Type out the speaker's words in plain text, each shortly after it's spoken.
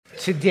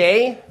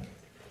Today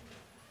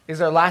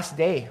is our last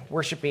day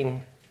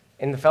worshiping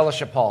in the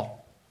fellowship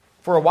hall,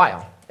 for a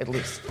while, at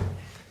least.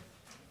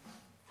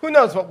 Who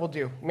knows what we'll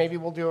do? Maybe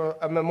we'll do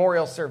a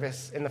memorial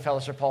service in the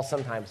fellowship hall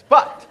sometimes.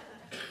 But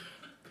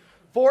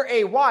for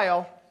a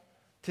while,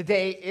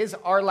 today is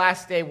our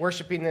last day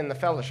worshiping in the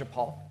fellowship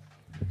hall.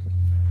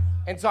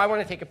 And so I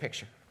want to take a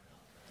picture.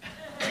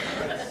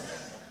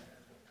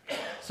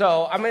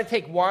 So I'm going to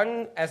take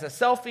one as a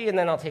selfie, and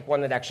then I'll take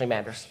one that actually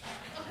matters.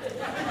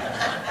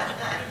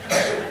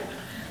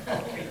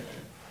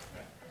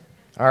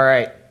 All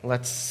right,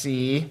 let's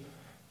see.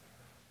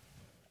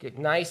 Get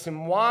nice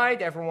and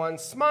wide. Everyone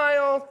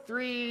smile.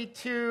 3,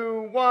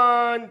 2,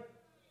 1.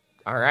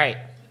 All right.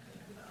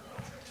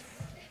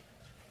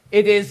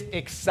 It is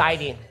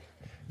exciting.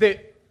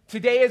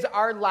 Today is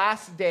our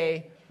last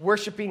day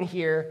worshiping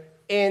here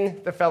in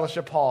the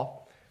fellowship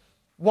hall.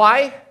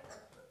 Why?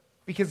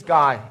 Because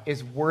God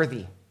is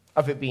worthy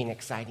of it being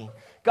exciting.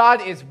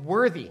 God is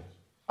worthy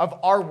of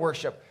our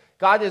worship.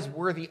 God is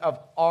worthy of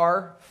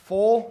our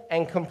full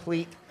and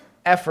complete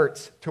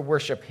efforts to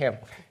worship him.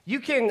 You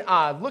can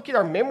look at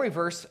our memory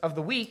verse of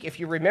the week if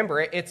you remember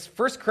it. It's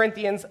 1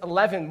 Corinthians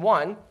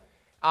 11:1.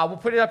 We'll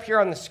put it up here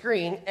on the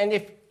screen. And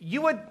if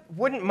you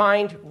wouldn't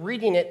mind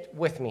reading it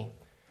with me.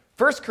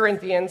 1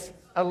 Corinthians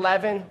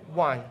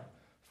 11:1.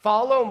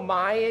 Follow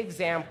my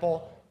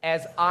example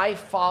as I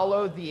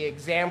follow the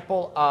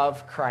example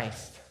of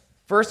Christ.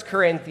 1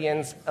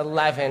 Corinthians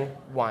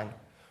 11:1.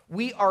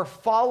 We are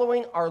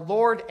following our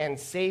Lord and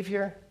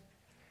Savior.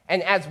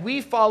 And as we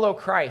follow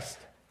Christ,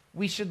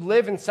 we should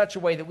live in such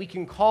a way that we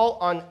can call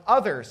on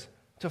others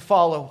to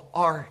follow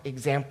our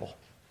example.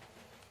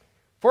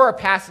 For our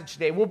passage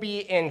today, we'll be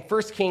in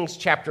 1 Kings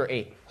chapter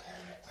 8.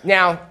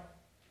 Now,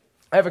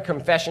 I have a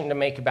confession to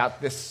make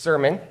about this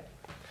sermon.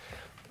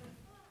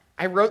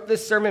 I wrote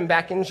this sermon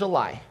back in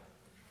July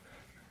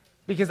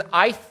because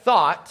I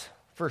thought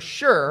for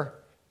sure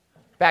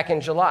back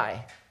in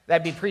July that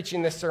I'd be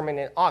preaching this sermon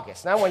in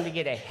August. And I wanted to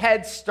get a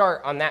head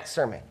start on that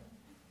sermon.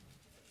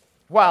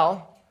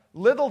 Well,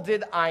 little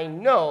did I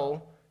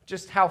know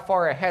just how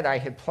far ahead I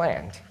had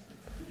planned.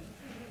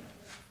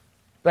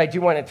 But I do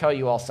want to tell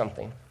you all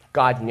something.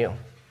 God knew.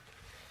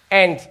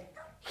 And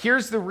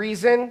here's the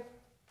reason.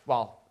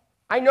 Well,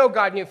 I know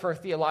God knew for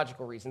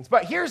theological reasons,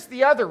 but here's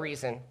the other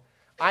reason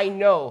I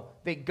know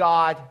that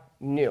God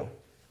knew.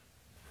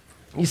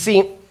 You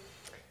see,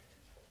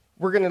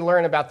 we're going to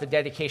learn about the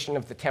dedication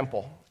of the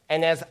temple.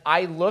 And as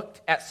I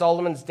looked at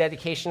Solomon's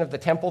dedication of the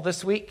temple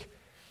this week,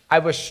 I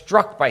was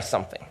struck by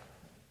something.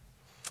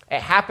 It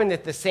happened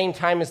at the same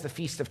time as the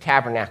Feast of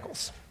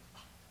Tabernacles.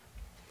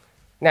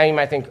 Now you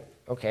might think,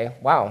 okay,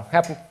 wow,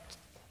 happened.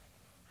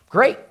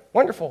 Great,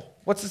 wonderful.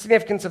 What's the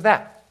significance of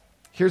that?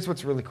 Here's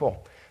what's really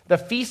cool. The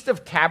Feast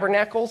of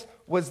Tabernacles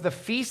was the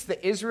feast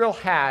that Israel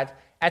had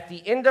at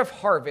the end of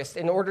harvest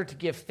in order to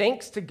give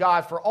thanks to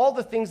God for all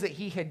the things that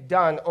he had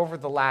done over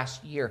the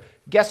last year.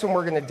 Guess when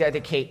we're going to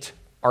dedicate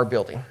our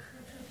building?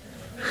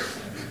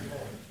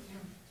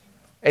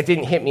 It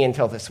didn't hit me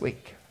until this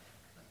week.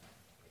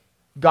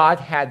 God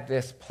had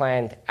this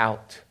planned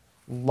out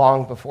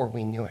long before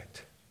we knew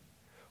it.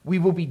 We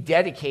will be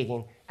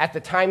dedicating at the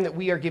time that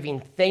we are giving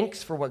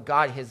thanks for what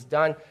God has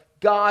done.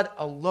 God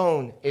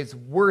alone is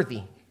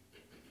worthy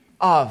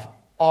of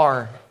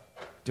our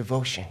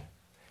devotion.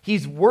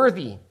 He's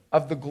worthy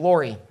of the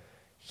glory.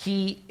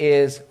 He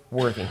is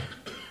worthy.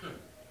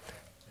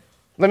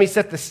 Let me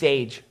set the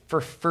stage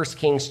for 1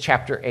 Kings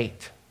chapter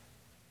 8.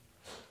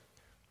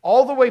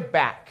 All the way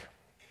back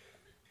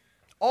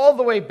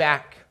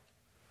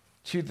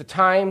to the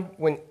time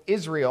when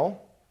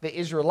Israel, the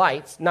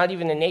Israelites, not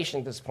even a nation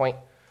at this point,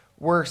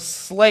 were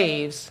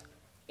slaves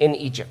in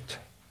Egypt.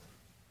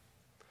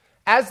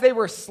 As they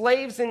were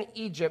slaves in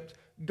Egypt,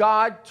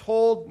 God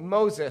told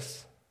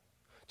Moses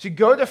to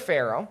go to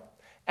Pharaoh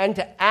and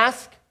to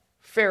ask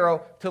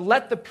Pharaoh to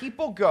let the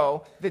people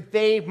go that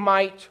they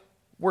might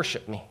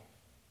worship me.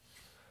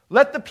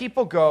 Let the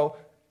people go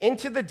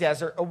into the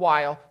desert a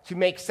while to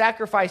make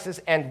sacrifices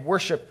and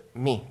worship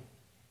me.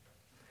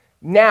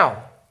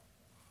 Now,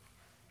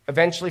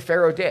 eventually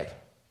Pharaoh did.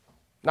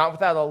 Not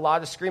without a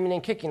lot of screaming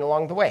and kicking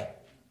along the way.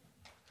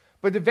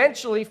 But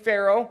eventually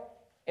Pharaoh,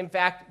 in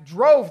fact,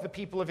 drove the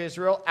people of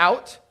Israel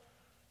out.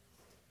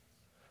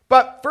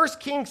 But 1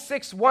 Kings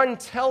 6:1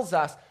 tells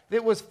us that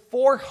it was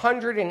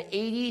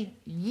 480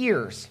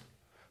 years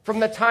from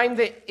the time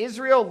that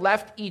Israel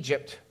left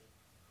Egypt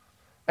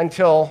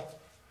until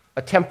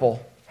a temple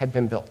had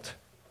been built.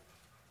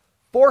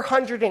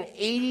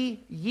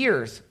 480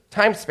 years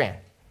time span.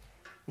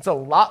 It's a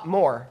lot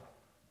more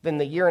than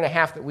the year and a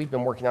half that we've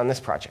been working on this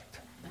project.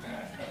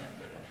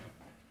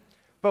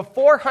 But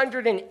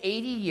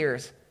 480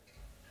 years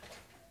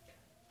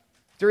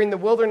during the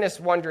wilderness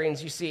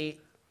wanderings, you see,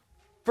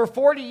 for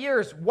 40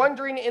 years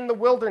wandering in the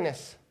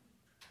wilderness,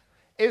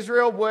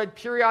 Israel would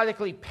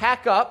periodically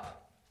pack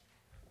up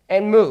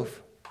and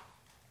move.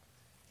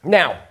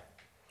 Now,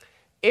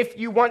 if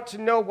you want to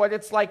know what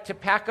it's like to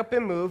pack up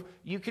and move,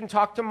 you can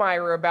talk to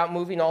Myra about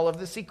moving all of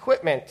this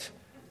equipment.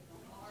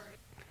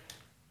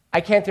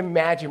 I can't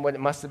imagine what it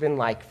must have been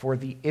like for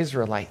the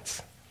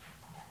Israelites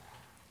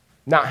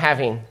not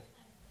having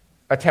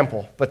a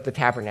temple, but the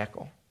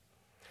tabernacle.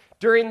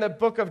 During the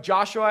book of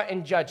Joshua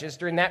and Judges,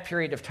 during that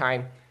period of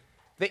time,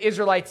 the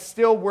Israelites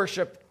still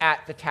worshiped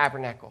at the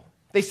tabernacle.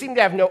 They seemed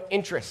to have no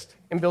interest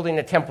in building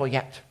a temple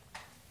yet.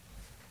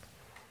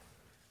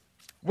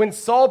 When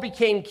Saul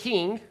became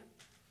king,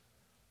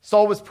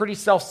 Saul was pretty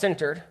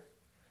self-centered,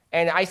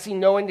 and I see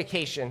no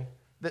indication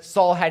that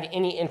Saul had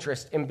any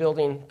interest in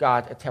building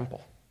God a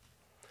temple.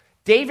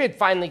 David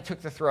finally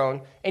took the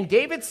throne, and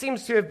David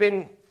seems to have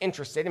been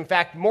interested. In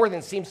fact, more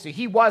than seems to,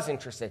 he was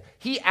interested.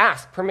 He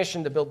asked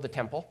permission to build the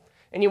temple,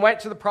 and he went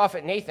to the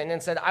prophet Nathan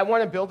and said, I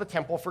want to build a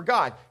temple for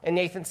God. And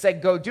Nathan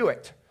said, go do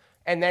it.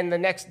 And then the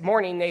next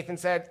morning, Nathan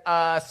said,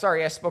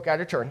 sorry, I spoke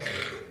out of turn.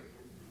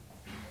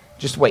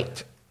 Just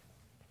wait.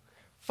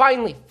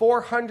 Finally,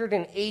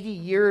 480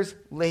 years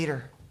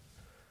later,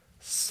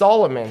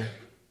 Solomon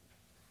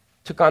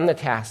took on the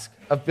task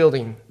of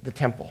building the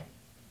temple.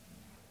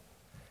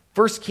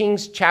 1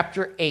 Kings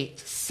chapter 8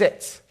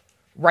 sits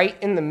right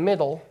in the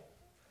middle.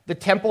 The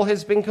temple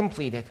has been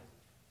completed,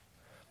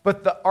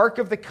 but the Ark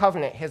of the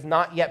Covenant has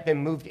not yet been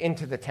moved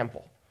into the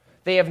temple.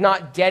 They have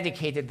not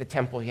dedicated the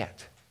temple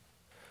yet.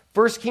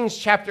 1 Kings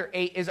chapter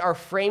 8 is our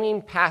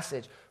framing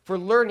passage for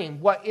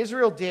learning what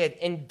Israel did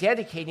in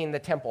dedicating the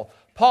temple.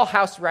 Paul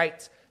House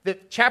writes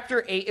that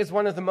chapter 8 is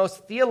one of the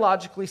most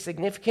theologically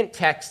significant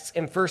texts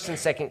in 1st and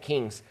 2nd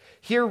Kings.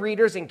 Here,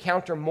 readers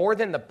encounter more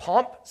than the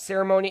pomp,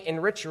 ceremony,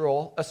 and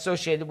ritual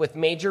associated with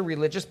major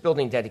religious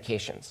building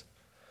dedications.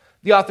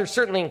 The author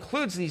certainly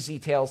includes these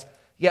details,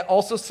 yet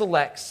also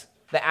selects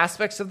the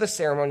aspects of the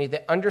ceremony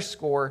that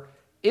underscore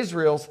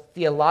Israel's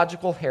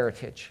theological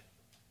heritage.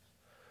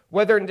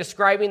 Whether in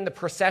describing the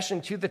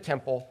procession to the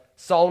temple,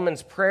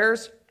 Solomon's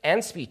prayers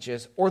and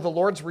speeches, or the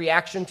Lord's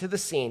reaction to the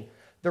scene,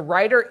 the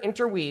writer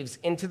interweaves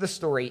into the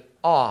story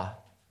awe,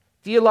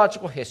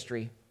 theological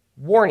history,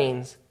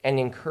 warnings, and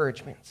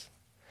encouragements.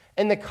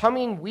 In the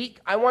coming week,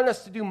 I want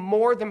us to do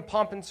more than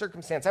pomp and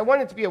circumstance. I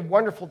want it to be a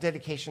wonderful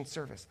dedication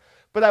service.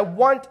 But I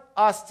want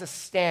us to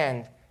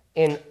stand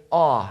in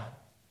awe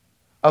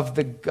of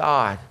the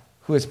God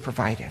who has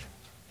provided.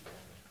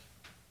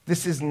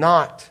 This is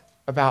not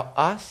about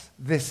us.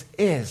 This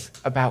is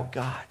about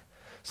God.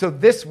 So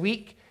this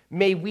week,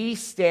 may we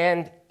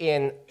stand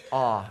in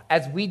awe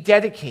as we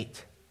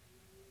dedicate.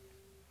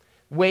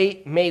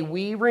 May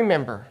we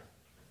remember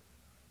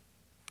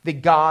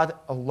that God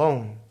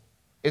alone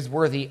is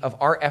worthy of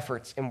our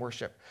efforts in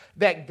worship,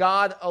 that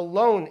God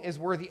alone is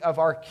worthy of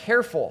our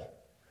careful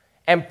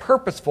and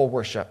purposeful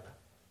worship,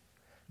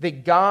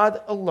 that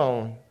God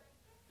alone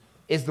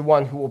is the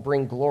one who will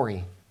bring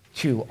glory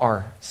to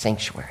our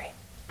sanctuary.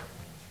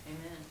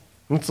 Amen.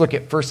 Let's look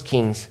at 1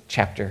 Kings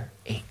chapter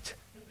 8,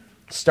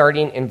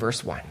 starting in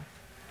verse 1.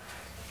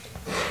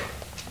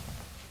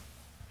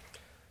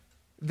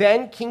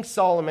 Then King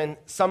Solomon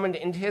summoned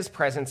into his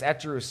presence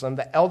at Jerusalem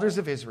the elders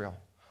of Israel,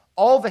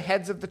 all the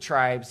heads of the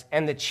tribes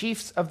and the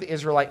chiefs of the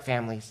Israelite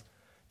families,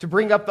 to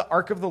bring up the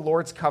ark of the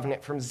Lord's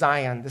covenant from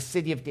Zion, the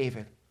city of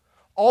David.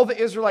 All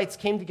the Israelites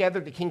came together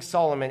to King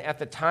Solomon at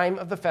the time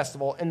of the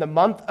festival in the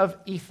month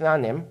of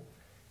Ethanim,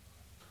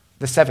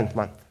 the 7th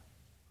month.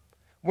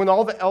 When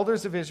all the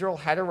elders of Israel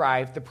had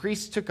arrived, the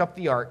priests took up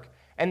the ark,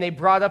 and they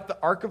brought up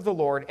the ark of the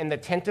Lord and the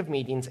tent of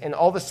meetings and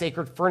all the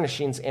sacred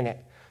furnishings in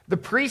it. The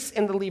priests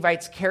and the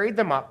Levites carried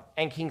them up,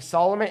 and King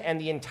Solomon and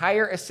the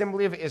entire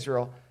assembly of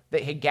Israel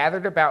that had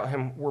gathered about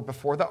him were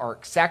before the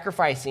ark,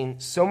 sacrificing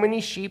so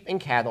many sheep and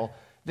cattle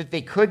that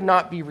they could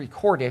not be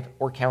recorded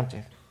or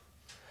counted.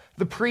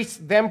 The priests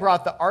then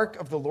brought the ark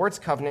of the Lord's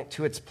covenant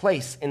to its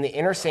place in the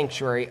inner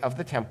sanctuary of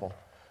the temple,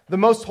 the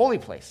most holy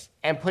place,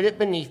 and put it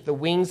beneath the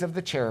wings of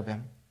the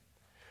cherubim.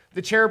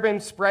 The cherubim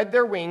spread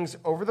their wings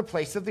over the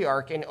place of the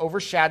ark and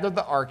overshadowed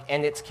the ark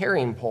and its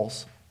carrying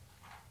poles.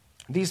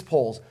 These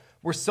poles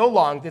were so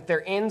long that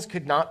their ends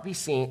could be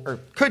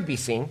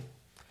seen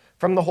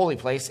from the holy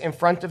place in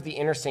front of the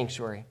inner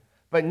sanctuary,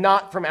 but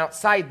not from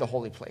outside the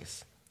holy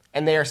place,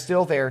 and they are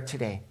still there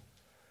today.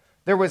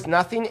 There was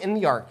nothing in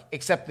the ark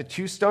except the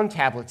 2 stone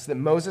tablets that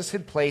Moses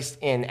had placed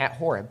in at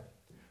Horeb,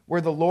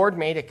 where the Lord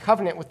made a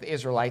covenant with the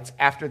Israelites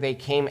after they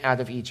came out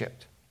of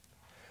Egypt.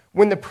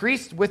 When the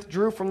priests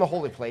withdrew from the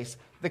holy place,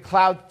 the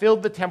cloud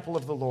filled the temple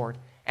of the Lord,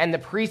 and the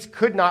priests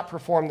could not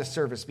perform the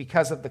service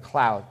because of the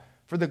cloud,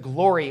 for the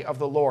glory of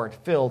the Lord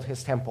filled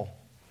his temple.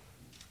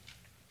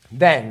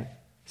 Then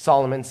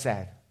Solomon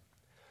said,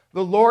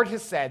 "The Lord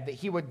has said that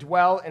he would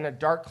dwell in a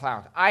dark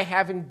cloud. I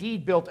have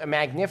indeed built a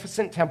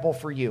magnificent temple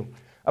for you,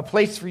 a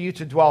place for you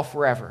to dwell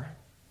forever."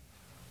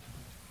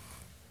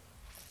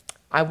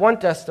 I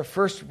want us to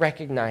first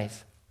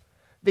recognize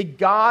that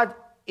God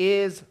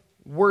is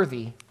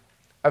worthy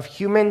of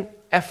human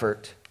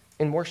effort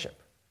in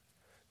worship.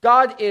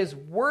 God is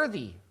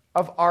worthy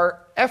of our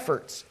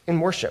efforts in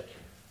worship.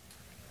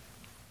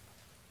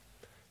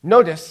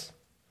 Notice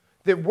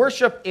that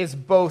worship is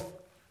both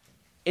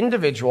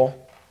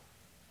individual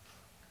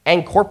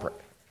and corporate.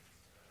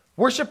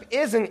 Worship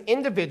is an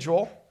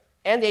individual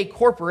and a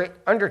corporate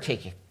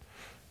undertaking.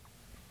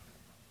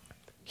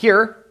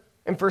 Here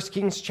in 1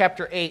 Kings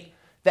chapter 8,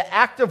 the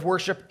act of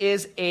worship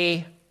is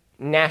a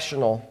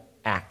national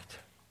act.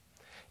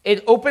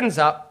 It opens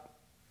up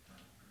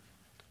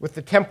with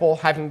the temple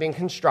having been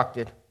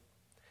constructed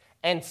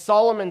and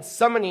Solomon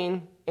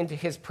summoning into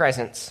his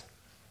presence.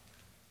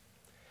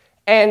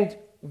 And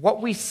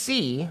what we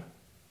see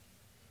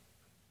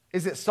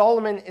is that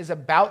Solomon is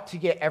about to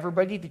get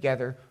everybody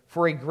together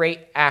for a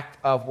great act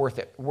of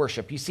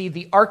worship. You see,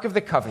 the Ark of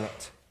the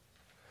Covenant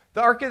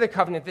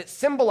that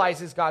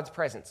symbolizes God's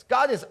presence.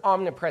 God is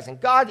omnipresent.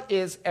 God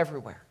is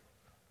everywhere.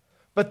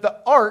 But the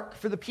Ark,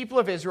 for the people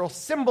of Israel,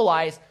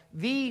 symbolized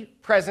the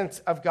presence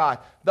of God.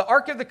 The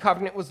Ark of the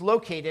Covenant was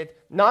located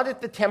not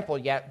at the temple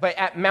yet, but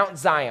at Mount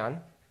Zion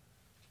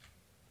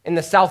in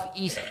the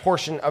southeast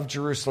portion of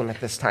Jerusalem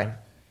at this time,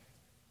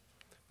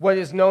 what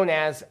is known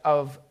as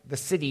of the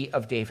city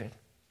of David.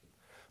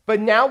 But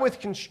now with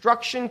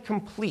construction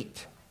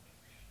complete,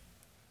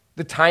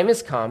 the time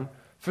has come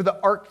for the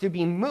ark to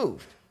be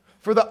moved,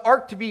 for the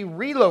ark to be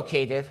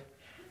relocated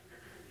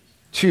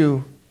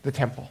to the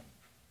temple.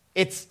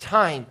 It's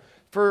time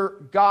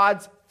for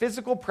God's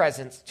physical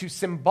presence to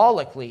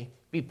symbolically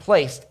be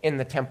placed in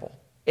the temple.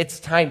 It's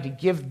time to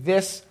give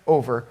this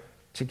over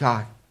to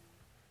God.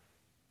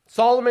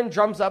 Solomon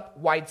drums up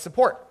wide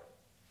support.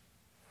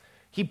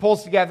 He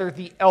pulls together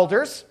the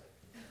elders,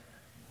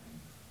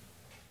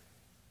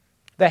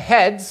 the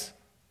heads,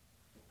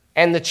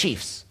 and the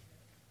chiefs.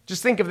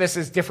 Just think of this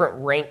as different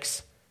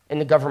ranks in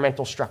the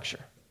governmental structure.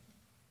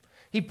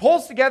 He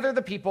pulls together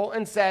the people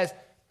and says,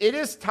 it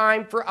is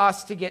time for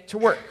us to get to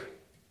work.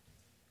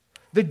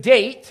 The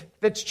date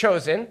that's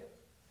chosen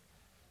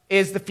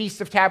is the Feast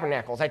of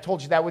Tabernacles. I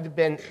told you that would have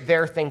been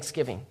their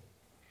Thanksgiving.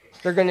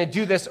 They're going to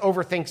do this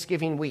over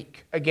Thanksgiving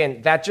week.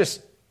 Again, that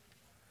just,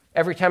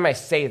 every time I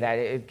say that,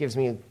 it gives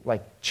me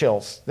like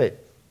chills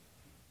that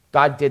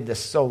God did this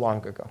so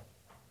long ago.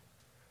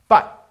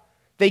 But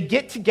they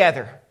get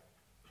together.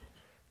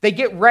 They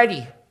get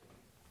ready.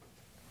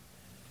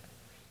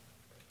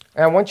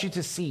 And I want you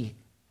to see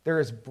there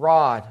is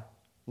broad,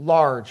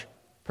 large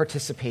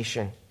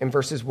participation. In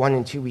verses 1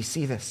 and 2, we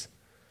see this.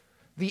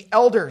 The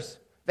elders,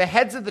 the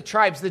heads of the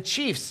tribes, the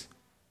chiefs,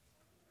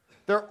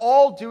 they're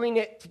all doing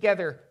it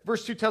together.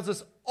 Verse 2 tells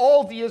us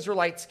all the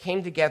Israelites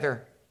came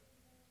together.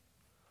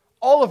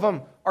 All of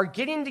them are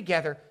getting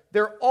together.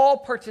 They're all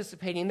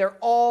participating. They're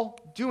all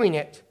doing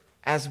it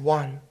as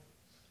one.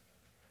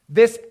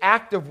 This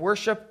act of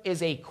worship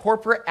is a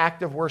corporate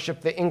act of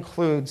worship that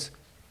includes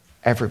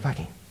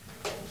everybody.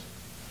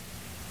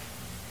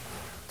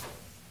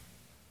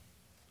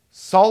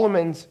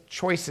 Solomon's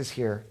choices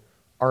here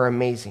are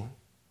amazing.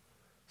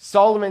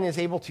 Solomon is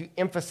able to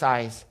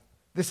emphasize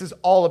this is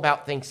all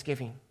about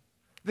Thanksgiving.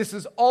 This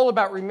is all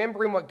about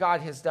remembering what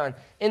God has done.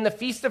 In the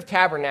Feast of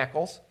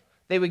Tabernacles,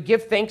 they would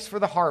give thanks for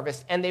the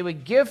harvest, and they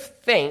would give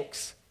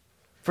thanks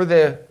for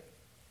the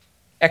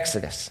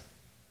Exodus.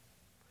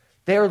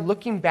 They are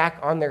looking back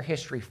on their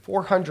history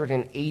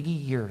 480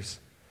 years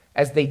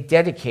as they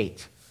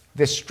dedicate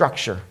this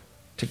structure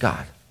to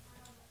God.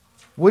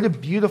 What a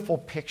beautiful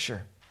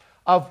picture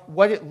of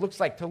what it looks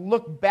like to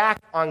look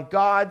back on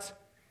God's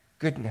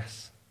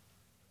goodness,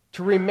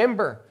 to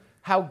remember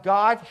how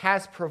God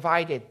has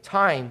provided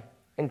time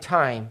and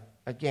time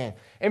again.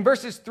 In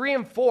verses 3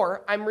 and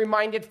 4, I'm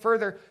reminded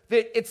further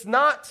that it's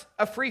not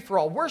a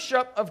free-for-all.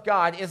 Worship of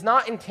God is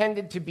not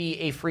intended to be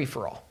a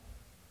free-for-all.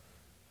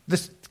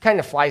 This kind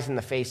of flies in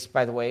the face,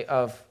 by the way,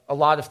 of a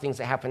lot of things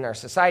that happen in our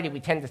society. We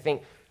tend to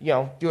think,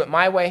 do it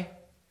my way.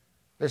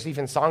 There's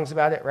even songs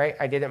about it, right?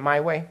 I did it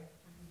my way.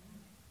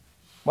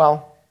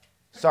 Well,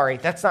 sorry,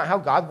 that's not how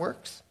God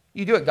works.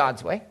 You do it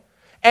God's way.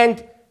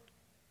 And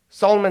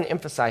Solomon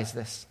emphasized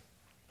this.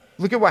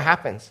 Look at what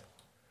happens.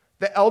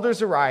 The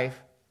elders arrive,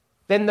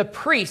 then the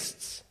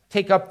priests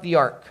take up the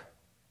ark.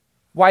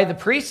 Why the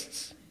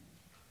priests?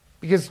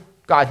 Because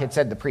God had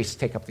said the priests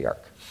take up the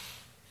ark.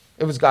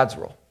 It was God's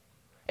rule.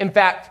 In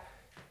fact,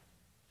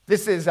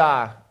 this is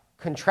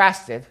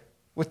contrasted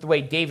with the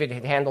way David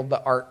had handled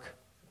the ark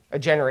a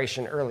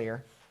generation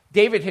earlier.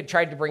 David had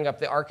tried to bring up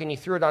the ark, and he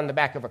threw it on the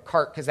back of a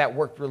cart because that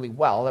worked really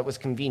well. That was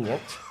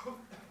convenient,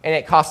 and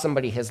it cost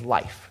somebody his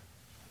life.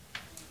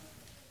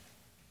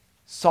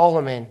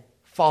 Solomon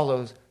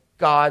follows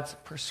God's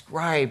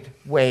prescribed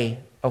way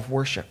of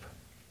worship.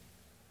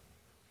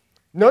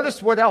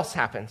 Notice what else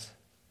happens.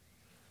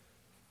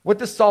 What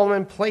does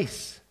Solomon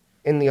place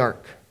in the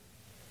ark?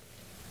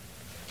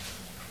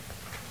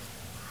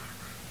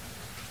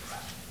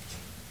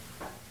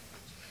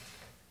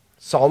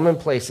 Solomon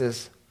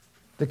places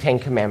the Ten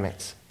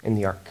Commandments in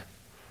the ark.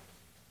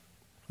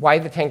 Why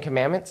the Ten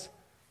Commandments?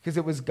 Because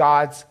it was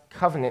God's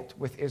covenant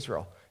with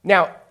Israel.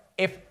 Now,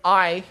 if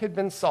I had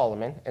been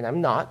Solomon, and I'm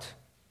not,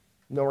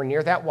 nowhere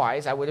near that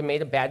wise, I would have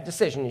made a bad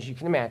decision, as you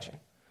can imagine.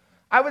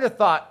 I would have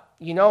thought,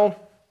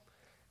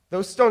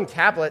 those stone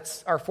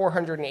tablets are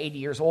 480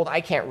 years old. I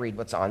can't read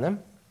what's on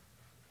them.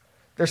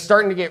 They're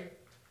starting to get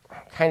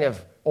kind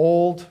of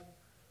old.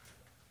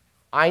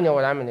 I know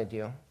what I'm going to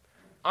do.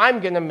 I'm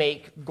going to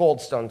make gold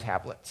stone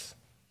tablets.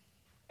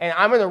 and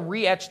I'm going to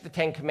re-etch the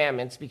Ten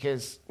Commandments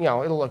because,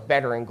 it'll look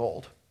better in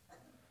gold.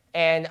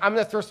 And I'm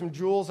going to throw some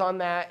jewels on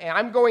that, and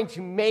I'm going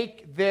to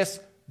make this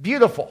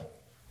beautiful.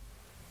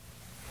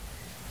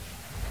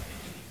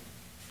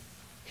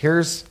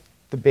 Here's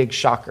the big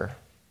shocker.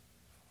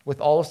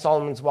 With all of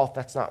Solomon's wealth,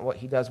 that's not what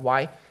he does.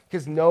 Why?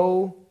 Because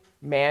no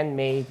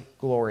man-made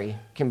glory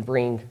can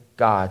bring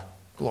God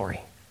glory.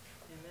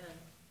 Amen.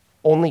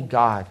 Only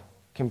God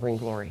can bring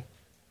glory.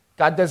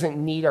 God doesn't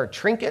need our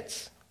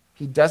trinkets.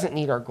 He doesn't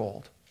need our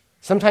gold.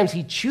 Sometimes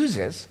he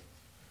chooses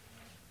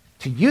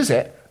to use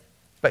it,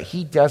 but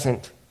he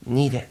doesn't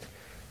need it.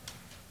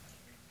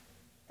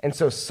 And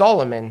so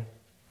Solomon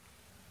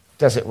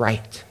does it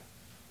right,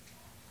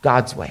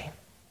 God's way.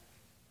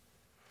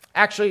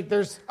 Actually,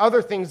 there's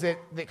other things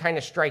that kind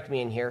of strike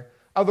me in here,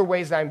 other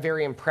ways that I'm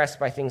very impressed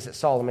by things that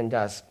Solomon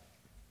does.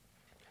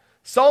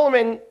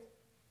 Solomon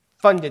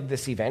funded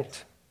this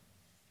event.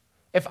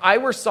 If I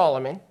were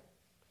Solomon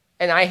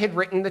and I had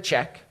written the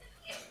check,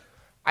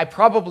 I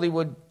probably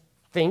would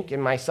think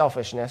in my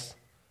selfishness,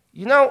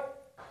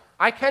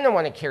 I kind of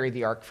want to carry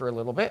the ark for a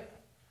little bit.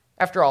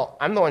 After all,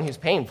 I'm the one who's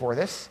paying for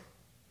this.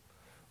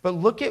 But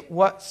look at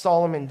what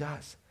Solomon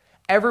does.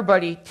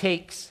 Everybody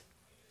takes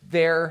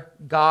their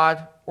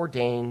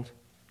God-ordained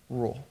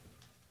rule.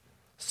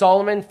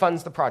 Solomon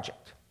funds the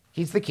project.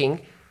 He's the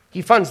king.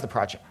 He funds the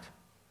project.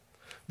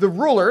 The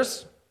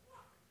rulers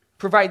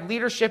provide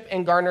leadership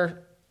and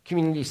garner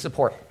community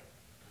support.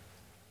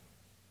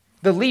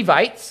 The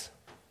Levites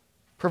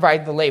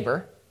provide the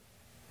labor.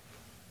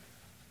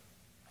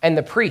 And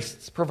the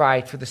priests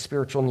provide for the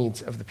spiritual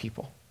needs of the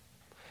people.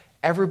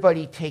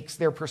 Everybody takes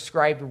their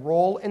prescribed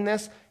role in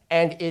this,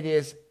 and it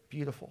is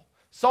beautiful.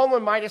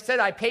 Solomon might have said,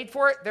 I paid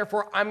for it,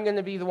 therefore I'm going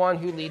to be the one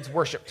who leads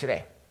worship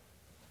today.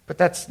 But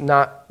that's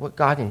not what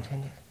God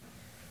intended.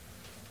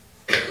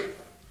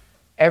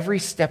 Every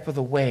step of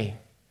the way,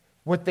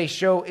 what they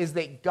show is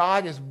that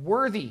God is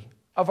worthy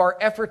of our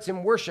efforts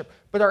in worship,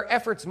 but our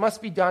efforts must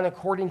be done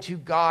according to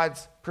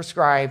God's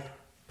prescribed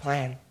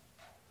plan.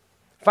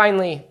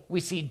 Finally, we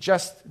see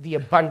just the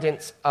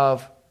abundance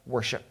of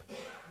worship.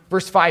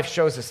 Verse 5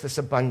 shows us this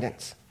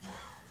abundance.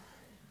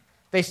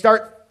 They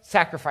start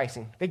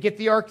sacrificing. They get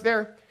the ark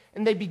there,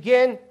 and they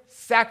begin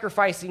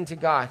sacrificing to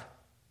God.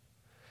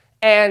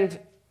 And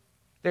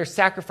they're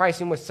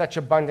sacrificing with such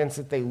abundance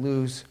that they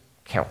lose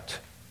count.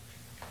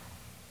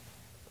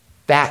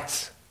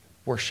 That's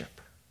worship.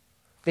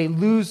 They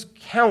lose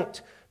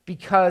count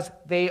because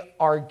they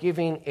are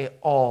giving it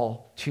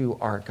all to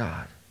our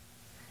God.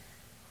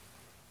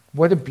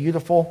 What a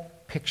beautiful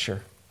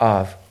picture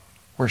of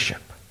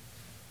worship.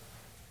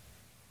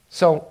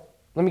 So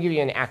let me give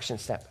you an action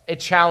step, a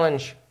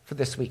challenge for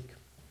this week.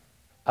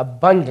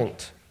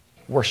 Abundant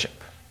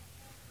worship.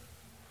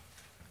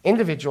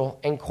 Individual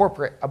and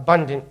corporate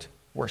abundant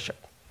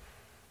worship.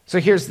 So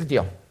here's the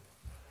deal.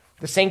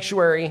 The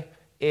sanctuary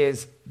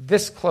is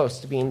this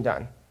close to being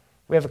done.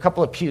 We have a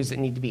couple of pews that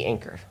need to be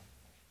anchored.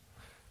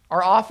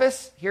 Our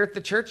office here at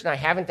the church, and I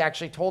haven't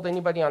actually told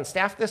anybody on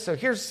staff this, so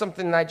here's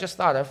something that I just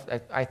thought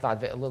of. I thought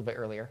of it a little bit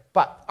earlier.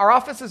 But our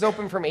office is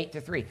open from 8 to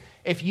 3.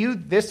 If you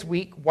this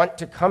week want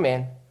to come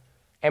in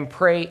and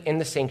pray in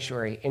the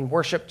sanctuary in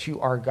worship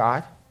to our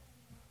God,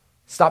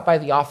 stop by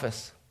the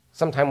office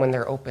sometime when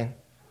they're open,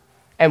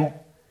 and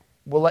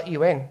we'll let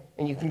you in,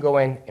 and you can go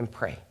in and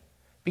pray.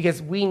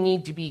 Because we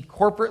need to be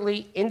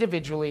corporately,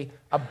 individually,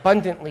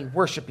 abundantly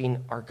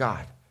worshiping our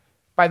God.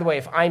 By the way,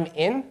 if I'm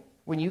in,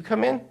 when you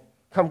come in,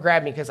 come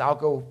grab me because I'll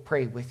go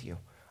pray with you.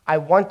 I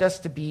want us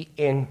to be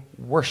in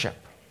worship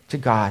to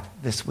God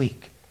this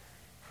week,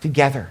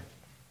 together,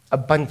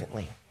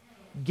 abundantly,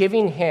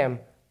 giving him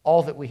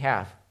all that we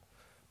have.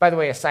 By the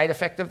way, a side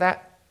effect of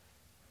that,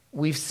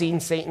 we've seen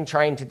Satan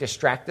trying to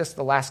distract us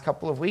the last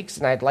couple of weeks,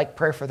 and I'd like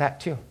prayer for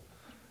that too,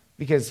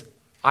 because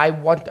I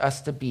want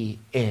us to be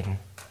in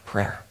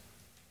prayer.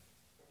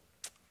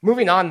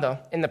 Moving on, though,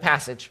 in the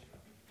passage,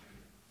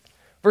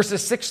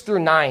 verses 6 through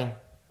 9,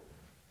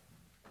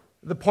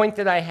 the point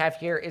that I have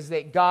here is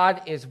that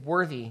God is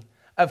worthy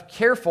of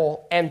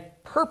careful and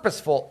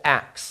purposeful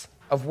acts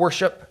of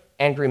worship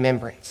and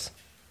remembrance.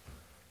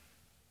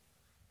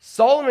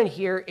 Solomon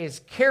here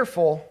is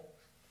careful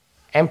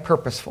and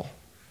purposeful.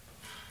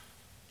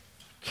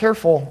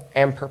 Careful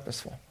and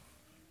purposeful.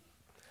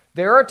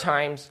 There are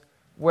times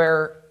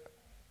where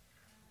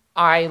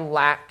I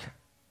lack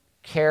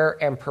care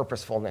and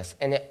purposefulness,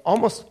 and it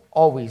almost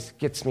always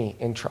gets me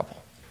in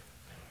trouble.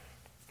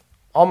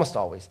 Almost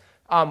always.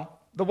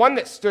 The one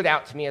that stood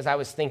out to me as I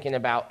was thinking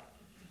about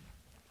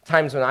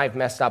times when I've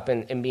messed up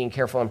in being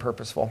careful and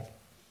purposeful,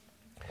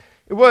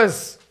 it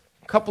was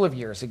a couple of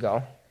years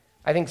ago,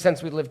 I think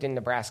since we lived in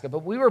Nebraska,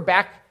 but we were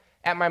back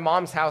at my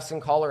mom's house in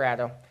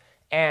Colorado,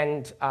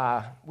 and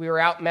we were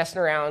out messing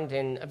around,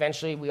 and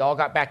eventually we all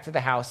got back to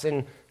the house,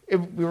 and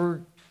we were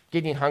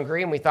getting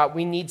hungry, and we thought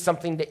we need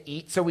something to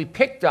eat, so we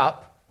picked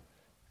up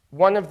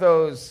one of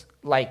those,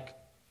 like,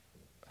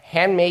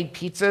 handmade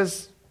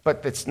pizzas,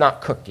 but that's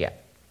not cooked yet.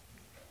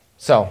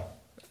 So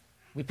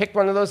we picked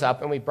one of those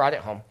up, and we brought it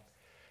home.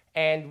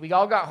 And we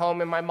all got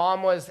home, and my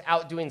mom was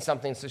out doing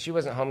something, so she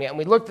wasn't home yet. And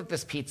we looked at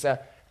this pizza,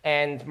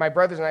 and my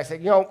brothers and I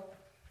said,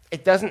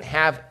 it doesn't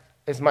have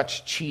as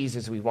much cheese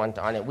as we want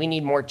on it. We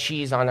need more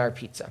cheese on our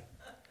pizza.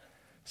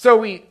 So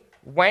we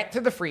went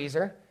to the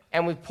freezer,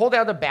 and we pulled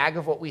out a bag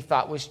of what we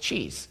thought was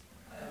cheese.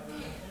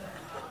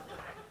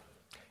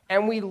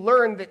 And we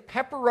learned that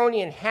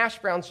pepperoni and hash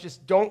browns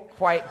just don't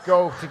quite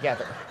go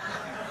together.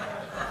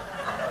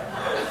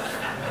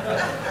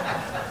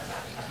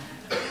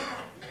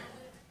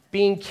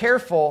 Being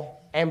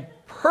careful and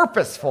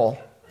purposeful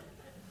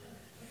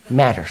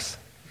matters,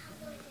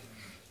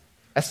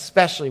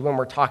 especially when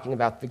we're talking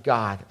about the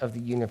God of the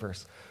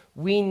universe.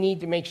 We need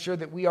to make sure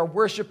that we are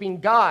worshiping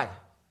God,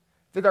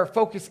 that our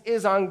focus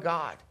is on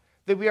God,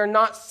 that we are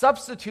not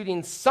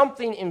substituting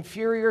something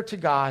inferior to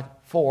God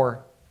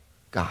for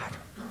God.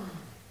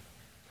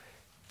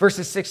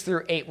 Verses 6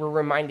 through 8, we're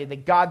reminded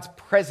that God's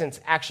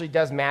presence actually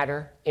does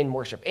matter in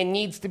worship. It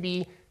needs to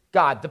be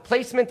God. The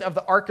placement of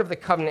the Ark of the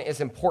Covenant is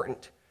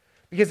important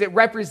because it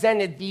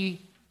represented the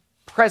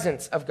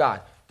presence of God.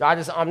 God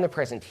is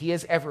omnipresent. He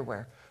is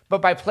everywhere.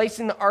 But by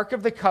placing the Ark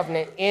of the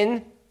Covenant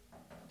in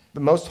the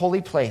most holy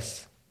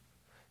place,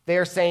 they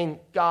are saying,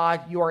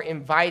 God, you are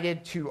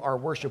invited to our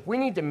worship. We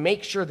need to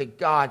make sure that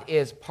God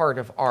is part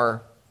of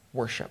our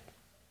worship.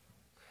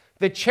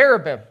 The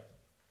cherubim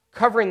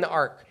covering the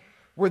ark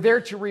were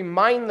there to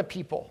remind the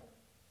people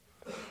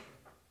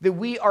that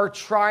we are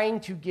trying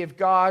to give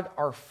God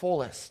our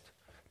fullest,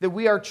 that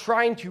we are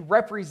trying to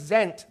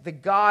represent the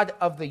God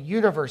of the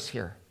universe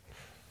here.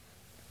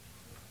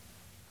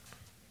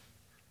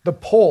 The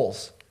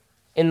poles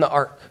in the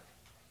ark.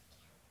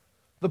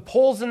 The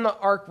poles in the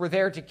ark were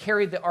there to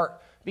carry the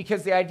ark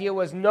because the idea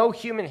was no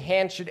human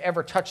hand should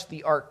ever touch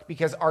the ark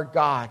because our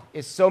God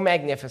is so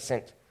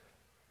magnificent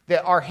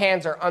that our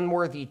hands are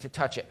unworthy to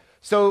touch it.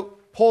 So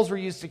poles were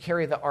used to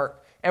carry the ark.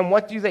 And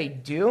what do?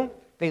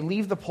 They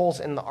leave the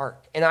poles in the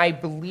ark. And I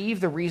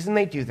believe the reason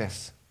they do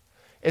this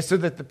is so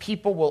that the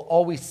people will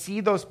always see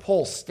those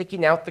poles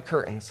sticking out the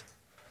curtains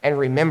and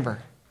remember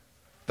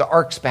the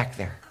ark's back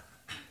there.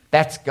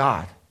 That's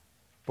God.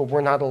 But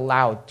we're not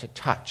allowed to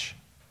touch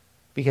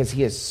because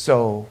he is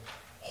so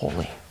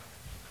holy.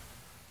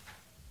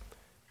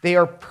 They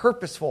are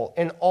purposeful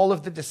in all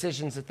of the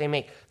decisions that they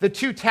make. The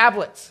 2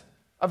 tablets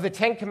of the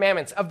 10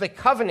 commandments of the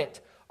covenant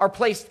are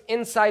placed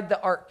inside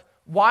the ark.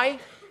 Why?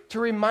 To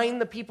remind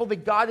the people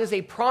that God is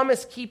a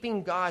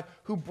promise-keeping God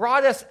who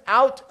brought us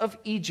out of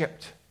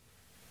Egypt.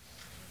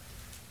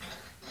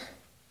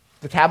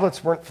 The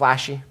tablets weren't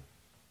flashy.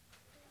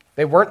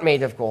 They weren't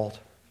made of gold.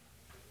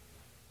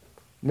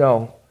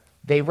 No,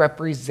 they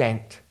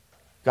represent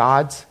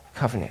God's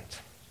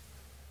covenant.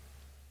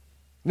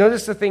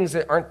 Notice the things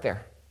that aren't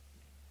there.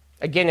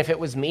 Again, if it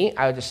was me,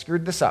 I would have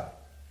screwed this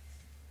up.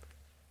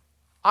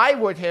 I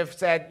would have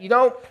said,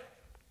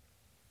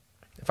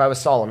 if I was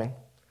Solomon,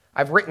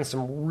 I've written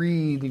some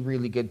really,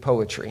 really good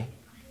poetry.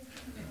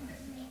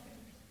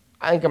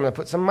 I think I'm going to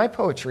put some of my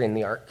poetry in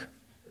the ark.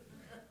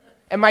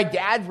 And my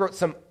dad wrote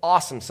some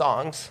awesome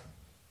songs.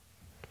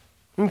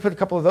 Let me put a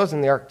couple of those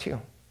in the ark too.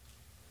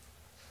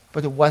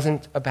 But it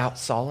wasn't about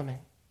Solomon.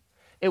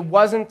 It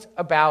wasn't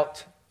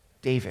about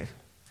David.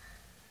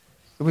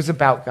 It was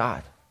about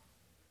God.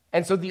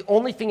 And so the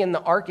only thing in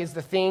the ark is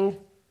the thing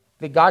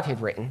that God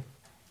had written.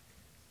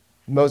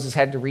 Moses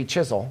had to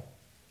rechisel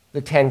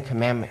the 10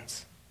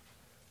 commandments.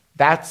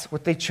 That's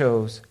what they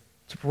chose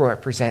to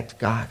represent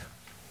God.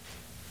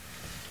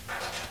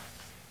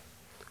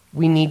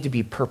 We need to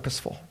be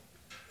purposeful.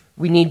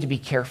 We need to be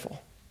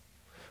careful.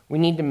 We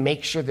need to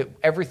make sure that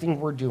everything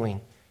we're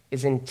doing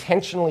is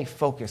intentionally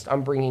focused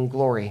on bringing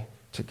glory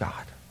to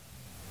God.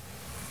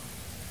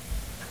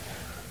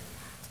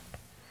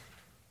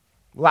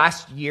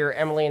 Last year,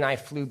 Emily and I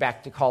flew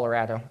back to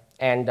Colorado,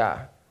 and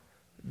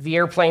the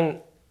airplane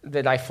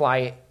that I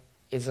fly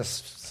is a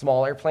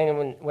small airplane,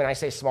 and when I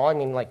say small, I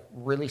mean like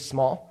really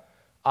small.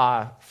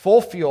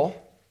 Full fuel,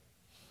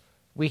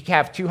 we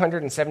have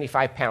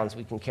 275 pounds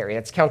we can carry.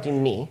 That's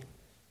counting me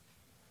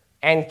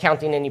and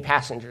counting any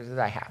passengers that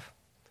I have.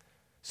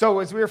 So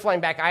as we were flying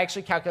back, I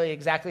actually calculated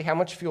exactly how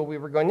much fuel we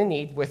were going to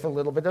need with a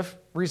little bit of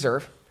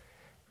reserve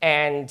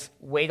and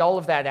weighed all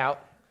of that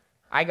out.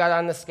 I got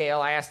on the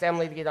scale. I asked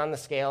Emily to get on the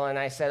scale, and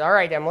I said, all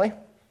right, Emily,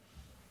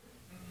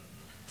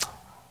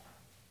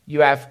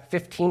 you have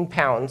 15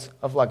 pounds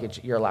of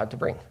luggage you're allowed to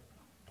bring.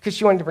 Because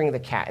she wanted to bring the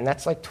cat, and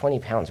that's like 20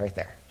 pounds right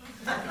there.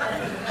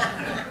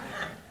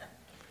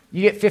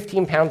 You get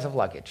 15 pounds of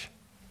luggage.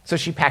 So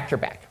she packed her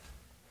bag.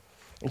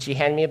 And she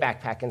handed me a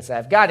backpack and said,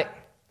 I've got it.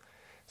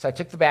 So I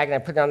took the bag and I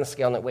put it on the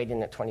scale, and it weighed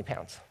in at 20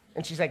 pounds.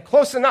 And she said,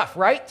 close enough,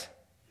 right?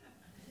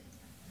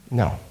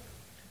 No.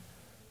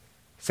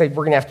 Said,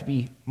 we're going to have to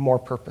be more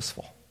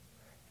purposeful.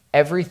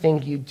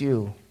 Everything you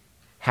do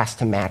has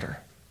to matter.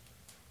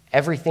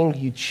 Everything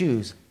you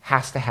choose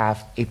has to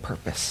have a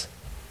purpose.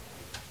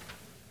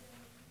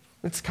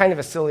 It's kind of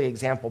a silly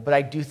example, but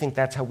I do think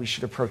that's how we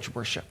should approach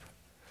worship.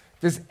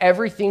 Does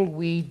everything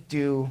we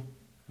do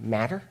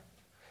matter?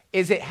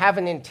 Does it have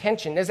an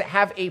intention? Does it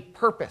have a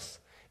purpose?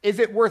 Is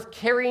it worth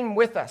carrying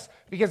with us?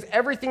 Because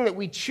everything that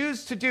we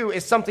choose to do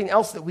is something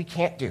else that we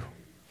can't do.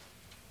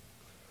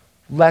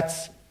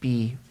 Let's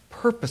be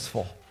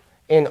purposeful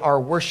in our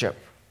worship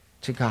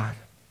to God.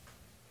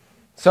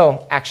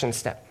 So, action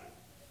step.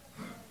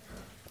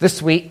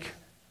 This week,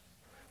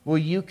 will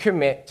you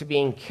commit to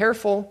being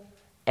careful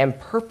and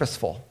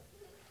purposeful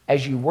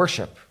as you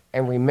worship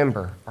and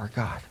remember our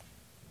God?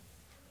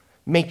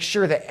 Make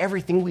sure that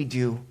everything we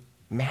do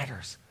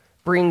matters,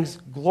 brings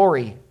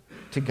glory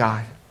to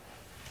God.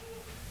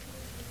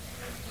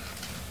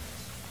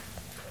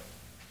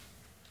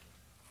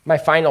 My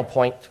final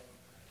point.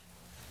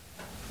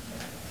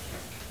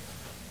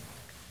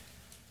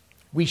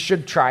 We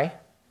should try.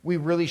 We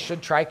really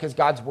should try because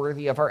God's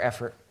worthy of our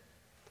effort.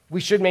 We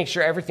should make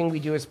sure everything we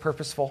do is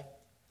purposeful.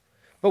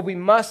 But we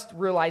must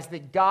realize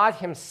that God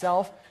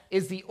himself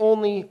is the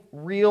only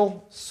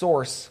real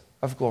source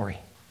of glory.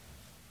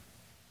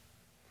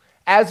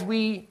 As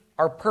we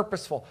are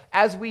purposeful,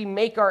 as we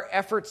make our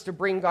efforts to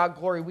bring God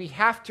glory, we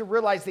have to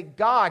realize that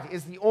God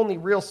is the only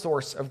real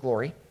source of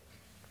glory.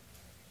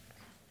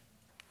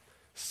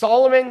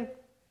 Solomon,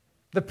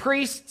 the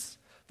priests,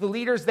 the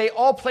leaders, they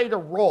all played a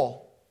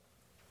role.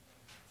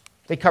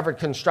 They covered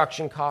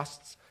construction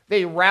costs.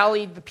 They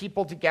rallied the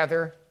people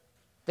together.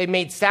 They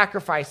made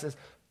sacrifices.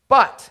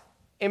 But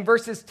in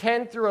verses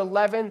 10 through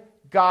 11,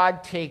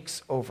 God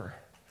takes over.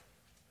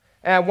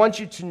 And I want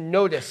you to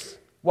notice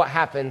what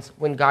happens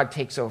when God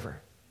takes over.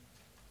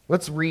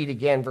 Let's read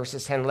again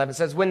verses 10 and 11. It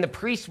says, when the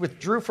priests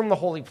withdrew from the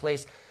holy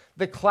place,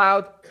 the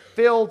cloud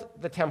filled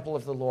the temple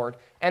of the Lord,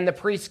 and the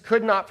priests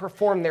could not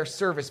perform their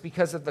service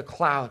because of the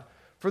cloud,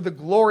 for the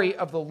glory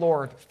of the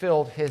Lord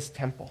filled his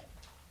temple.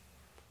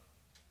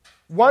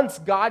 Once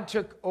God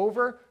took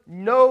over,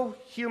 no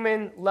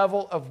human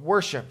level of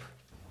worship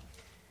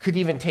could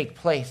even take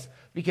place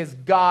because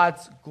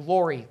God's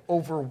glory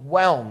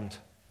overwhelmed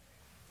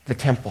the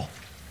temple.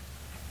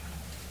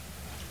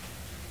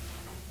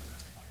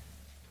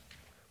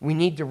 We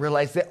need to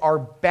realize that our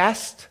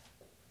best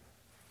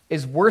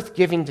is worth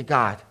giving to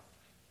God.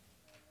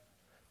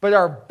 But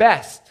our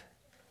best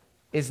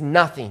is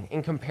nothing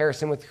in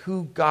comparison with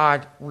who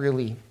God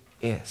really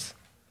is.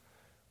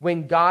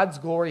 When God's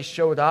glory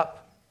showed up,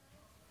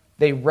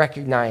 they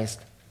recognized,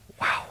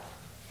 wow,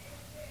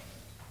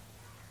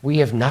 we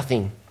have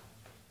nothing.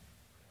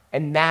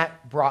 And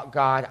that brought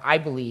God, I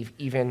believe,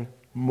 even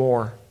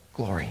more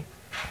glory.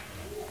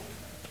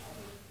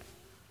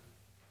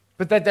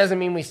 But that doesn't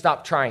mean we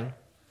stop trying.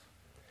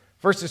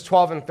 Verses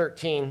 12 and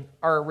 13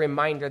 are a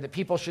reminder that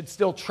people should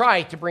still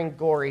try to bring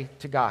glory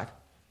to God.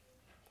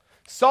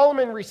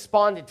 Solomon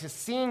responded to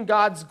seeing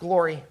God's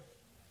glory.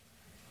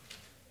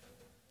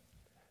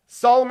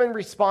 Solomon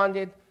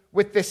responded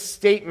with this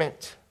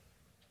statement.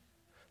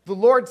 The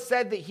Lord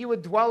said that he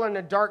would dwell in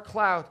a dark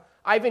cloud.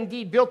 I've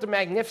indeed built a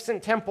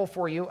magnificent temple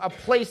for you, a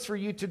place for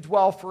you to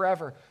dwell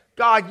forever.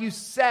 God, you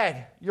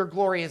said your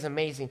glory is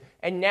amazing,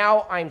 and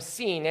now I'm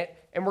seeing it,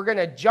 and we're going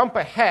to jump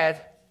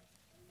ahead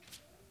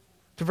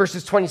to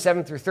verses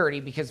 27 through 30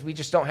 because we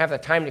just don't have the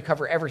time to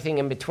cover everything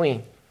in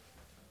between.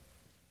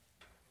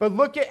 But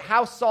look at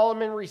how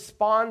Solomon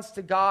responds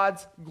to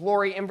God's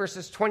glory in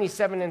verses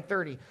 27 and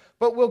 30.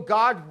 But will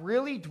God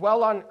really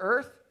dwell on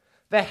earth?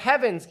 The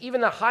heavens,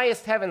 even the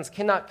highest heavens,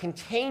 cannot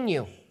contain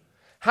you.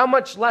 How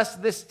much less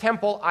this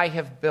temple I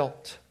have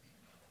built?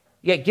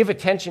 Yet give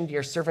attention to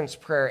your servant's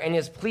prayer and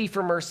his plea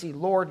for mercy.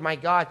 Lord, my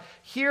God,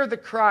 hear the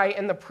cry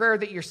and the prayer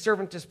that your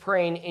servant is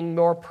praying in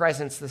your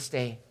presence this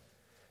day.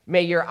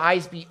 May your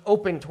eyes be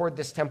open toward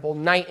this temple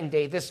night and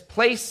day, this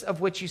place of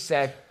which you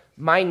said,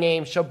 my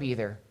name shall be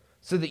there,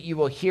 so that you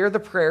will hear the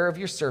prayer of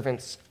your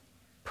servants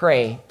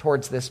pray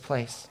towards this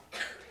place.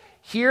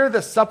 Hear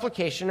the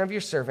supplication of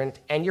your servant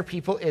and your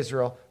people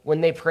Israel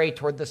when they pray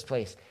toward this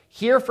place.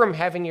 Hear from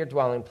heaven your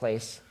dwelling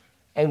place,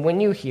 and when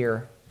you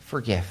hear,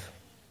 forgive.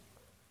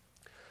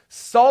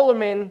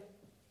 Solomon,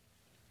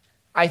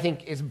 I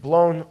think, is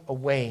blown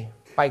away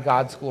by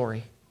God's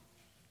glory.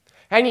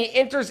 And he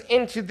enters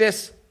into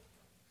this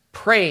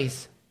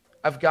praise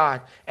of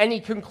God. And he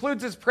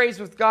concludes his praise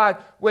with God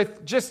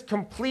with just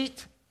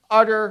complete,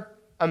 utter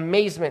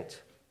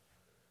amazement.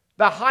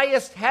 The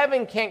highest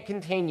heaven can't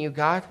contain you,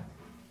 God.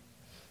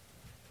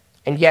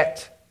 And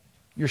yet,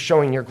 you're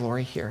showing your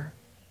glory here.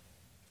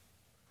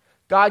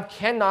 God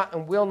cannot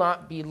and will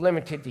not be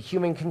limited to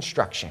human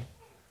construction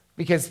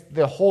because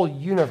the whole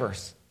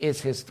universe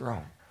is his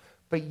throne.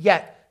 But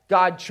yet,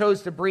 God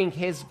chose to bring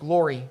his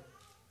glory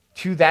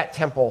to that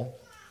temple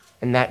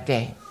in that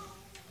day.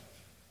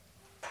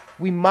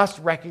 We must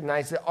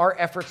recognize that our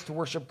efforts to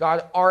worship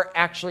God are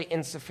actually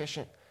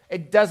insufficient.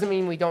 It doesn't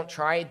mean we don't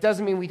try. It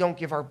doesn't mean we don't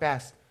give our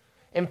best.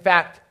 In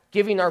fact,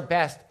 giving our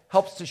best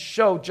helps to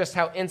show just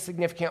how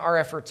insignificant our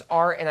efforts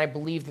are, and I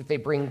believe that they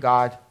bring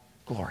God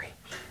glory.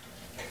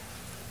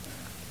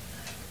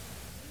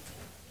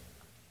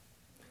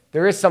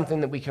 There is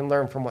something that we can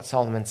learn from what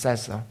Solomon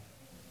says, though.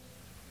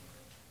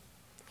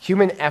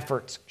 Human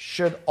efforts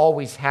should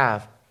always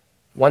have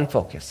one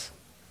focus: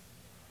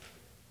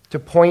 to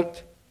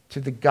point to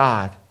the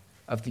God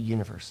of the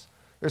universe,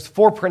 There's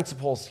 4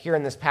 principles here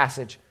in this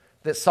passage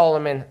that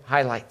Solomon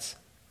highlights.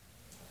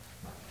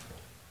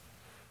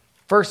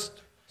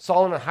 First,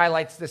 Solomon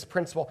highlights this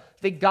principle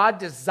that God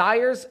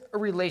desires a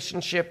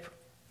relationship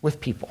with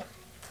people.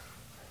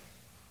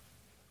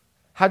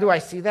 How do I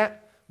see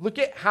that? Look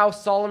at how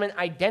Solomon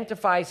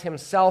identifies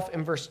himself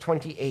in verse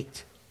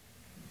 28.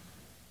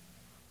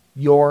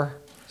 Your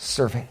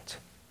servant.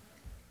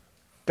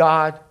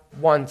 God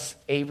wants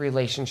a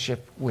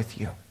relationship with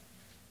you.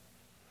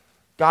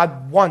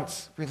 God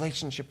wants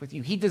relationship with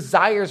you. He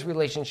desires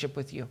relationship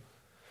with you.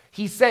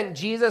 He sent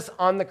Jesus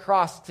on the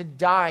cross to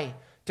die,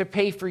 to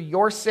pay for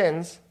your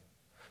sins,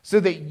 so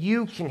that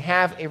you can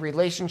have a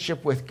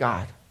relationship with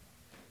God.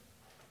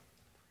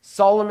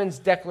 Solomon's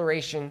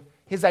declaration,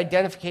 his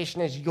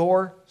identification as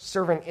your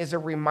servant, is a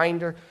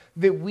reminder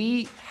that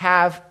we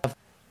have.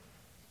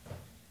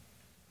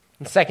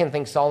 The second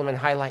thing Solomon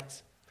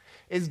highlights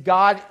is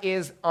God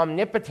is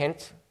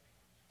omnipotent,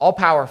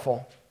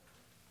 all-powerful,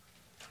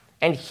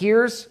 and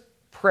hears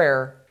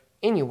prayer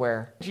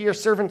anywhere. To your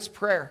servant's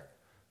prayer.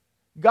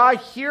 God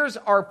hears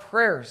our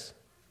prayers.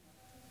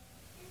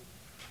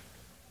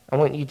 I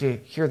want you to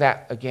hear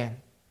that again.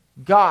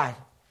 God,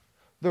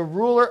 the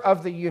ruler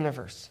of the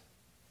universe,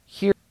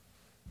 hears.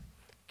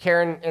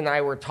 Karen and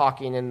I were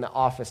talking in the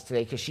office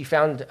today because she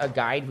found a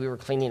guide. We were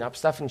cleaning up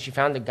stuff, and she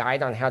found a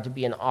guide on how to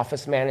be an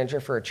office manager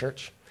for a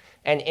church.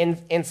 And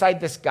inside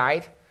this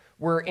guide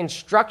were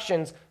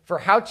instructions for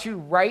how to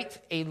write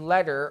a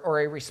letter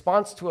or a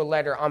response to a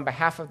letter on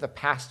behalf of the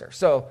pastor.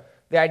 So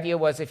the idea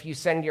was, if you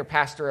send your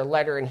pastor a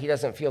letter and he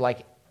doesn't feel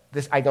like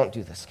this, I don't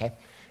do this, okay?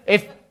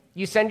 If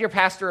you send your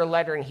pastor a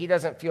letter and he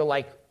doesn't feel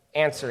like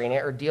answering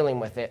it or dealing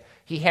with it,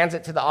 he hands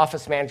it to the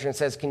office manager and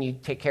says, can you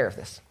take care of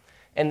this?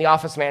 And the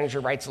office manager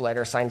writes a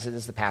letter, signs it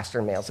as the pastor,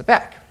 and mails it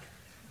back.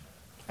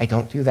 I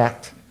don't do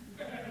that.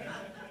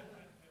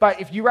 But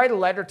if you write a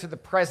letter to the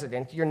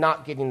president, you're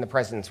not getting the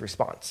president's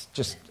response.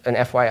 Just an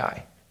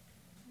FYI.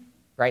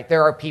 Right?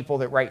 There are people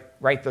that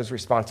write those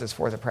responses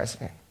for the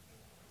president.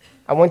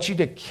 I want you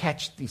to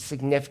catch the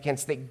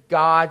significance that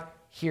God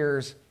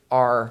hears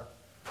our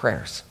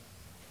prayers.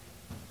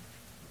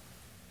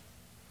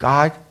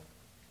 God,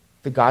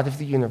 the God of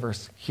the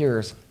universe,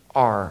 hears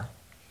our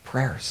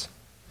prayers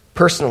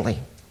personally.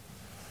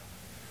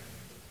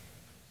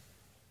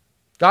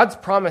 God's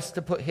promised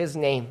to put his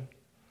name.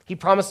 He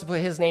promised to put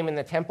his name in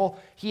the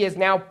temple. He has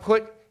now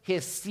put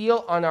his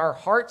seal on our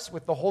hearts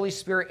with the Holy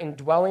Spirit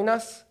indwelling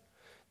us.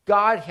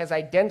 God has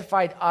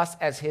identified us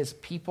as his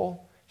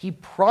people. He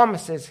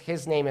promises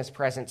his name is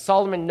present.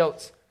 Solomon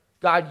notes,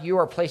 God, you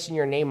are placing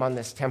your name on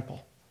this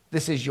temple.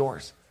 This is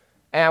yours.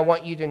 And I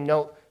want you to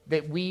note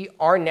that we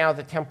are now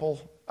the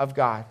temple of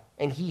God,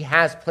 and he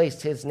has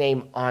placed his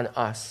name on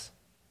us.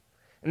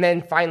 And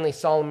then finally,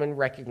 Solomon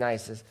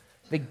recognizes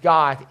that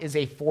God is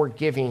a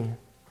forgiving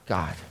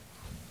God.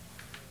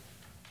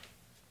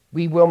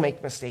 We will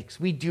make mistakes.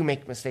 We do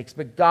make mistakes,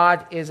 but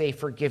God is a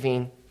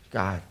forgiving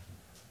God.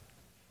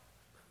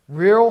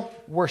 Real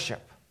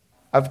worship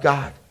of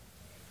God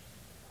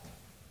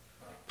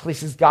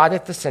places God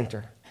at the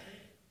center.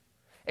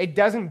 It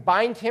doesn't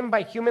bind him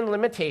by human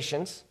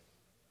limitations,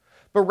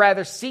 but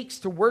rather seeks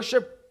to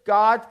worship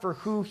God for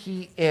who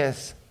he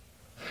is.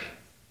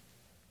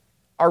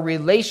 Our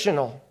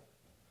relational,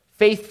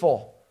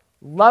 faithful,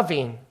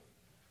 loving,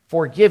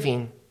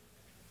 forgiving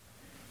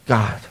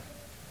God.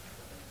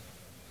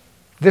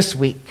 This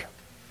week,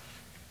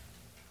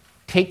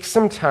 take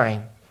some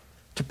time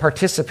to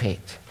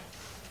participate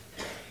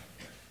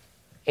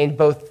in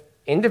both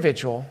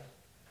individual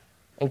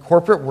and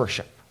corporate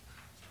worship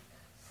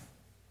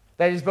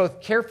that is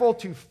both careful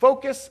to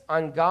focus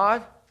on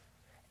God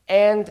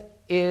and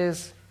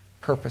is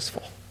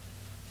purposeful.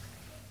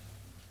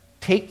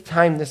 Take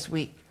time this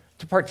week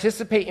to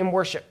participate in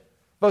worship,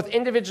 both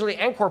individually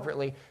and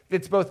corporately,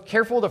 that's both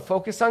careful to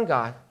focus on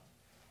God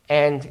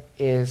and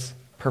is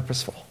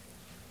purposeful.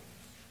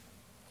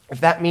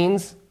 If that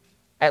means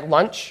at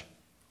lunch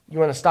you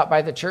want to stop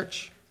by the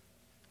church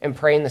and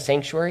pray in the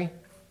sanctuary,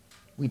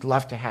 we'd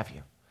love to have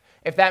you.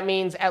 If that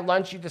means at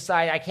lunch you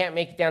decide, I can't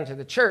make it down to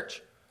the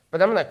church,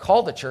 but I'm going to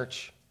call the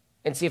church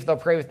and see if they'll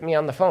pray with me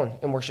on the phone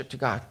and worship to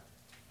God.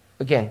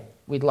 Again,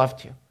 we'd love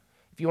to.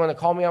 If you want to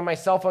call me on my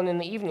cell phone in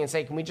the evening and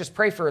say, can we just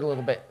pray for a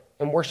little bit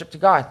and worship to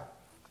God?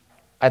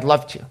 I'd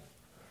love to.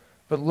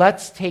 But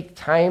let's take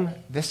time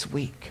this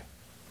week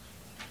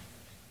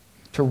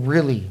to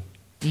really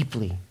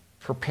deeply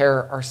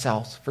prepare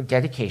ourselves for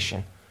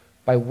dedication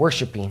by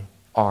worshiping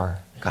our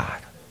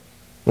God.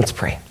 Let's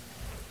pray.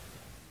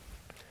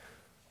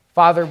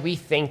 Father, we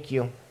thank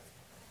you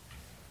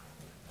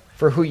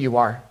for who you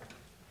are.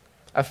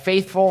 A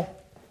faithful,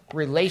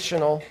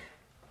 relational,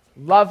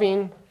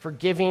 loving,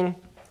 forgiving,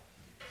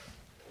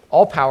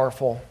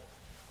 all-powerful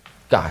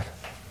God.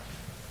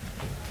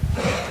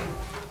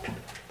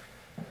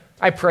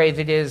 I pray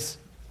that as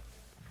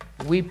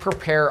we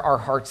prepare our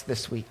hearts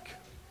this week,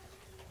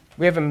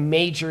 we have a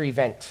major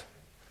event,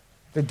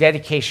 the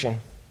dedication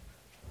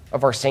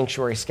of our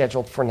sanctuary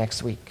scheduled for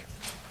next week.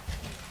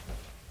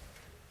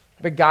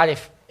 But God,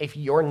 if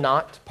you're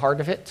not part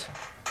of it,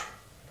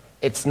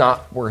 it's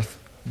not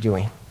worth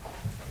doing.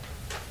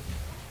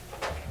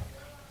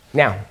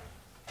 Now,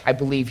 I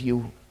believe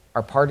you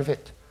are part of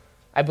it.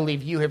 I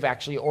believe you have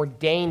actually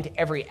ordained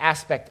every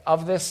aspect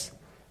of this,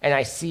 and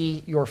I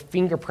see your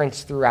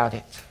fingerprints throughout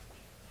it.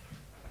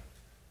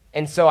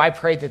 And so I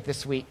pray that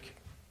this week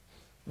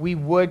we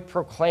would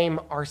proclaim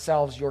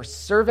ourselves your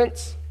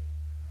servants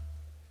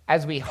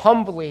as we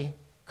humbly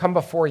come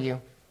before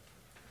you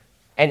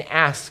and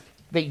ask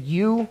that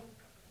you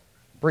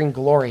bring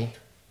glory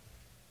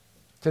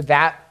to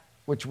that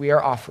which we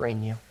are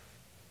offering you.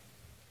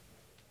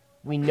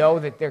 We know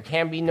that there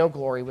can be no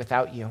glory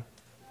without you.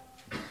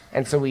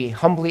 And so we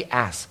humbly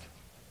ask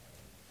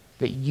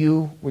that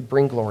you would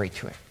bring glory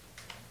to it.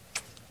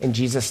 In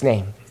Jesus'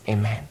 name,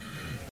 amen.